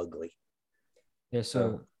a little ugly. Yeah.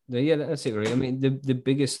 So yeah, that's it really. I mean, the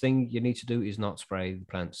biggest thing you need to do is not spray the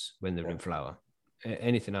plants when they're in flower.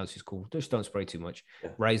 Anything else is cool. Just don't spray too much. Yeah.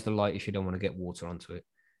 Raise the light if you don't want to get water onto it.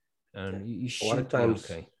 And you should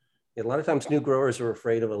a lot of times new growers are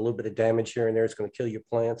afraid of a little bit of damage here and there. It's going to kill your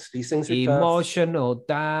plants. These things are emotional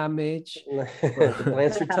damage. The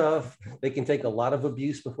plants are tough. They can take a lot of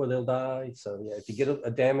abuse before they'll die. So yeah, if you get a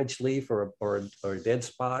damaged leaf or a dead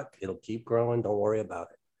spot, it'll keep growing. Don't worry about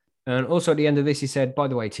it. And also at the end of this, he said, by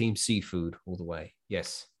the way, team seafood all the way.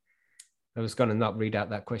 Yes. I was going to not read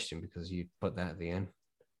out that question because you put that at the end.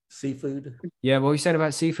 Seafood? Yeah, what were you saying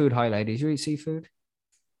about seafood? Hi, ladies. You eat seafood?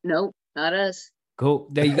 Nope, not us. Cool.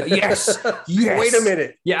 There you go. Yes. Yes. Wait a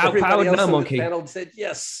minute. Yeah, outpowered now, monkey. The panel said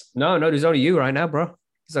yes. No, there's only you right now, bro.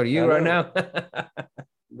 There's only you right now.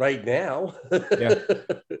 Right now. Yeah.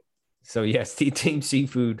 So yes, the team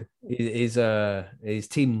seafood is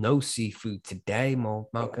team no seafood today, Marco.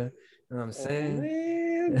 You know what I'm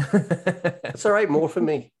saying? That's all right. More for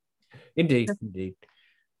me. Indeed.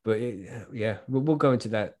 But yeah, we'll go into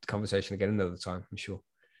that conversation again another time, I'm sure.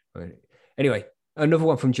 Anyway, another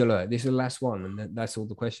one from Jalur. This is the last one, and that's all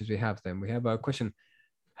the questions we have. Then we have a question: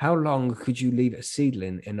 how long could you leave a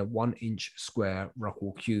seedling in a 1-inch square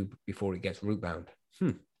rockwool cube before it gets root bound?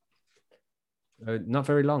 Not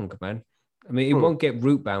very long, man. I mean, it won't get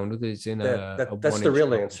root bound because it's in that's the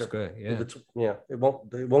real answer. Square. Yeah, it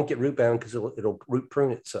won't get root bound because it'll root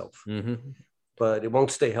prune itself. Mm-hmm. But it won't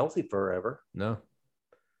stay healthy forever. No.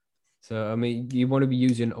 So I mean, you want to be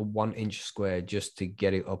using a 1-inch square just to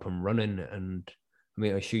get it up and running. And I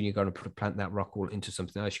mean, I assume you're going to plant that rock wall into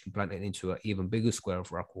something else. You can plant it into an even bigger square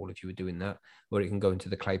of rock wall if you were doing that, or it can go into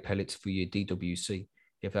the clay pellets for your DWC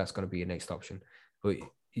if that's going to be your next option. But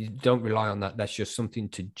you don't rely on that. That's just something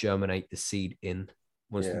to germinate the seed in.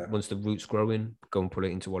 Once the roots grow in, go and put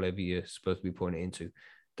it into whatever you're supposed to be putting it into.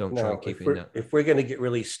 Don't try and keep it in that. If we're going to get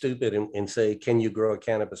really stupid and say, can you grow a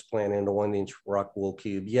cannabis plant in a 1-inch rock wool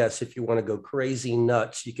cube? Yes, if you want to go crazy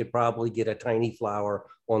nuts, you could probably get a tiny flower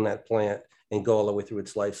on that plant and go all the way through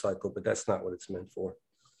its life cycle, but that's not what it's meant for.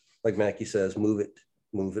 Like Mackie says, move it.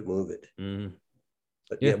 Mm-hmm.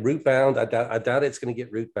 But yeah, root bound, I doubt it's going to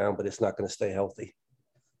get root bound, but it's not going to stay healthy.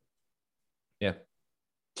 Yeah.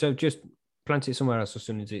 So just plant it somewhere else as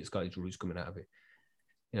soon as it's got its roots coming out of it.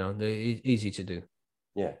 They're easy to do.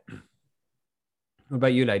 Yeah. What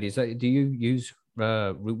about you, ladies? Do you use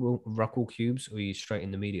rockwool cubes, or are you straight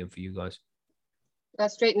in the medium for you guys?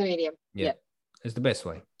 Straight in the medium. Yeah. It's the best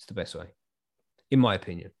way. In my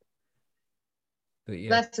opinion. But yeah.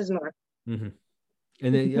 Less is more. Mm-hmm.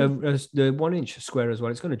 And the 1-inch square as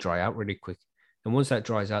well, it's going to dry out really quick. And once that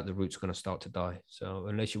dries out, the roots are going to start to die. So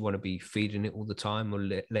unless you want to be feeding it all the time or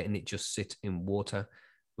letting it just sit in water,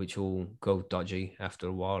 which will go dodgy after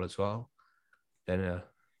a while as well, then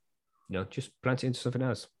just plant it into something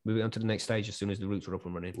else. Move it on to the next stage as soon as the roots are up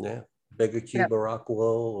and running. Yeah, bigger cube of rock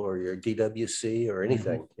wool or your DWC or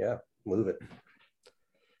anything. Mm-hmm. Yeah, move it.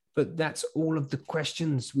 But that's all of the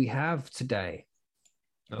questions we have today.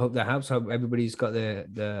 I hope that helps. I hope everybody's got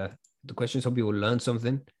the questions. Hope you will learn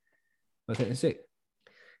something. I think that's it.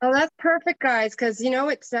 Oh, that's perfect, guys, because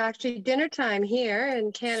it's actually dinner time here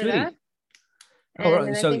in Canada. Sweet. All right,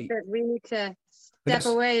 And I so think that we need to step that's-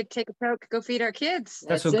 away, take a poke, go feed our kids.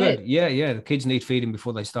 that's That's so good. it. Yeah. The kids need feeding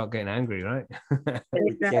before they start getting angry, right?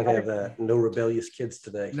 We can't have that. No rebellious kids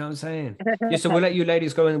today. You know what I'm saying? Yeah, so we'll let you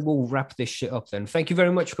ladies go and we'll wrap this shit up then. Thank you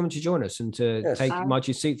very much for coming to join us and to Yes. take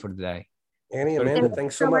Margie's seat for today. Annie, Amanda,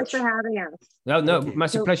 thanks so much. for having us. No, Thank you.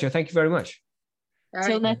 massive pleasure. Thank you very much. All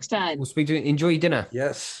Till right. next time. We'll speak to you. Enjoy your dinner.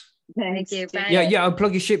 Yes, Thank you. Bye. Yeah. I'll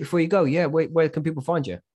plug your shit before you go. Yeah, where can people find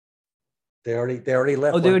you? they already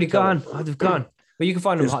left. Oh, they're already Tell them. gone. Oh, they've gone. But you can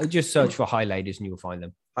find them. Just- Just search for Hi Ladies and you'll find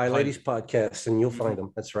them. Hi Ladies Podcast, and you'll find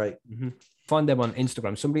them. That's right. Find them on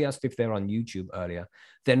Instagram. Somebody asked if they're on YouTube earlier.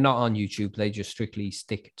 They're not on YouTube. They just strictly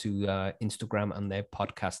stick to Instagram and their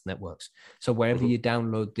podcast networks. So wherever you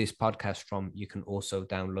download this podcast from, you can also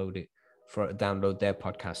download their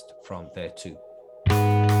podcast from there too.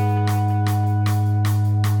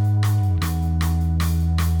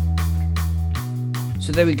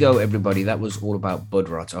 So there we go, everybody. That was all about bud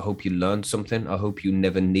rot. I hope you learned something. I hope you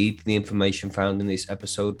never need the information found in this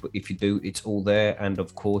episode, but if you do, it's all there. And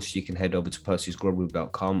of course, you can head over to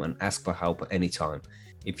percysgrowroom.com and ask for help at any time.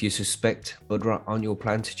 If you suspect bud rot on your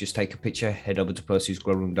plant, just take a picture, head over to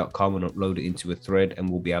percysgrowroom.com and upload it into a thread, and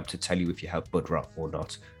we'll be able to tell you if you have bud rot or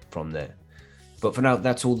not from there. But for now,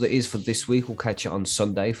 that's all there is for this week. We'll catch you on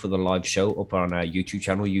Sunday for the live show up on our YouTube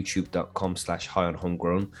channel,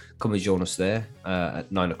 youtube.com/highonhomegrown. Come and join us there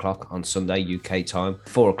at 9 o'clock on Sunday, UK time,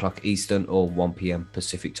 4 o'clock Eastern or 1 p.m.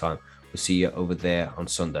 Pacific time. We'll see you over there on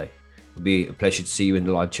Sunday. It'll be a pleasure to see you in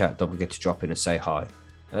the live chat. Don't forget to drop in and say hi.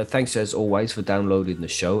 Thanks as always for downloading the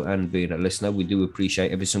show and being a listener. We do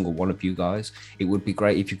appreciate every single one of you guys. It would be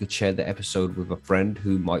great if you could share the episode with a friend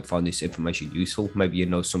who might find this information useful. Maybe you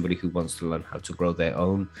know somebody who wants to learn how to grow their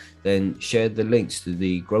own. Then share the links to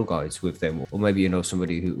the grow guides with them. Or maybe you know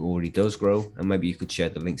somebody who already does grow, and maybe you could share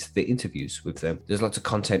the links to the interviews with them. There's lots of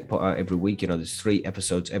content put out every week. There's 3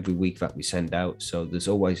 episodes every week that we send out. So there's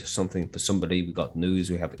always something for somebody. We got news,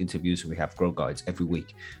 we have interviews, and we have grow guides every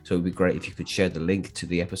week. So it'd be great if you could share the link to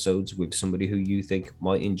the episodes with somebody who you think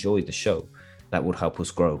might enjoy the show. That would help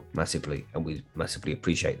us grow massively, and we massively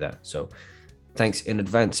appreciate that. So thanks in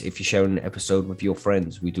advance if you're sharing an episode with your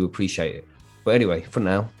friends. We do appreciate it. But anyway, for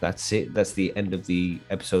now, that's it. That's the end of the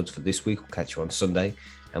episodes for this week. We'll catch you on Sunday,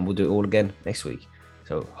 and we'll do it all again next week.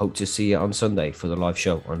 So hope to see you on Sunday for the live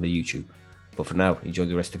show on the YouTube. But for now, enjoy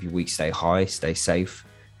the rest of your week. Stay high, stay safe,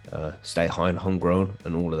 stay high and homegrown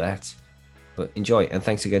and all of that. But enjoy, and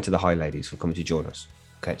thanks again to the Hi Ladies for coming to join us.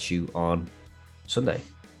 Catch you on Sunday.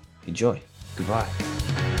 Enjoy. Goodbye.